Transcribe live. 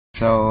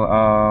So,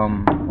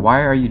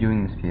 why are you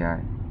doing this PI?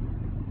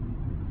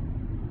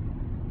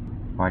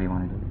 Why do you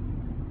want to do it?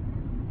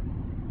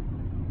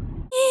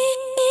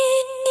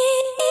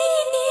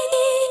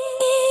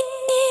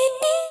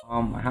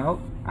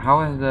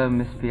 How has the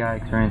Ms.PI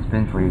experience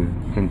been for you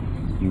since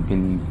you've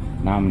been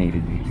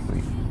nominated, basically?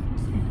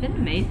 It's been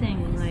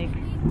amazing. Like,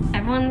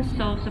 everyone's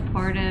so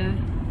supportive.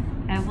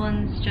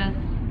 Everyone's just,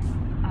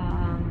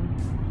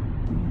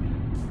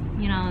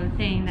 you know,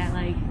 saying that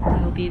like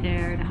they'll be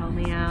there to help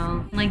me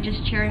out, like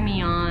just cheering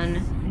me on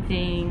and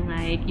saying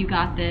like you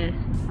got this,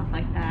 stuff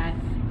like that,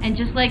 and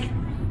just like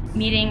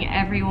meeting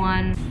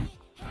everyone.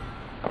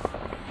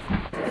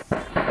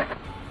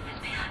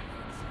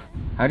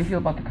 How do you feel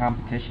about the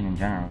competition in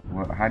general?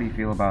 How do you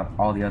feel about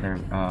all the other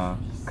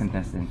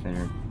contestants that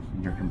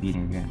you're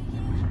competing against?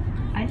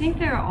 I think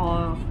they're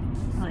all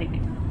like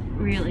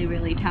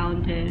really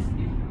talented.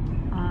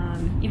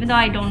 Even though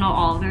I don't know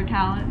all of their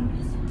talents,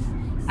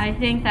 I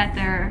think that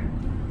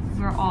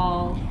we're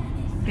all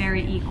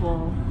very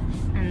equal,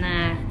 and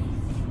that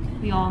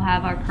we all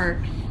have our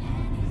perks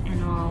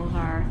and all of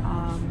our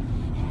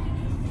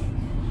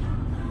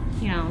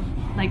you know,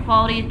 like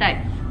qualities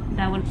that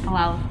would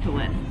allow us to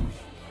win.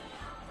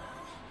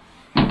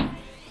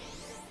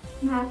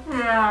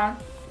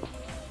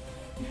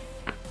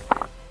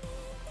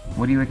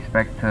 What do you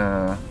expect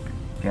to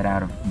get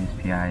out of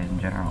Ms.PI in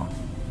general?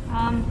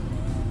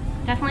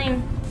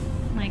 Definitely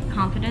like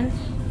confidence,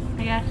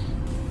 I guess.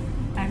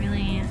 I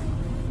really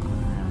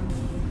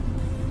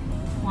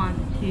want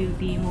to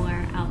be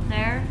more out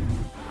there.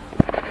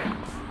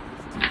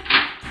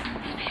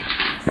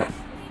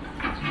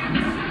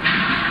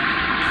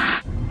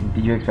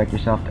 Did you expect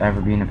yourself to ever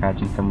be in a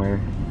pageant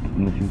somewhere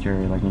in the future,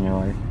 like in your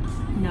life?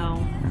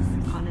 No,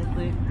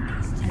 honestly,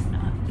 I'm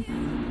not.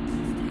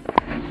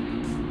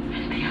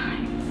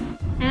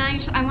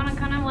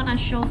 And I want to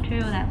show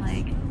too that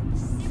like,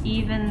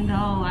 even though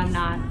I'm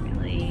not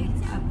really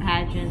a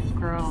pageant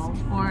girl,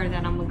 or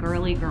that I'm a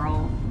girly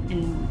girl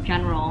in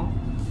general,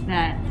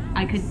 that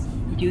I could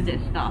do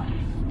this stuff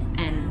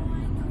and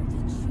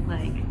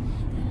like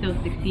still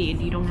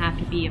succeed. You don't have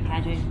to be a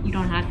pageant, you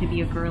don't have to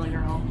be a girly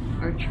girl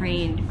or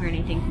trained or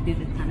anything to do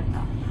this kind of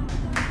stuff.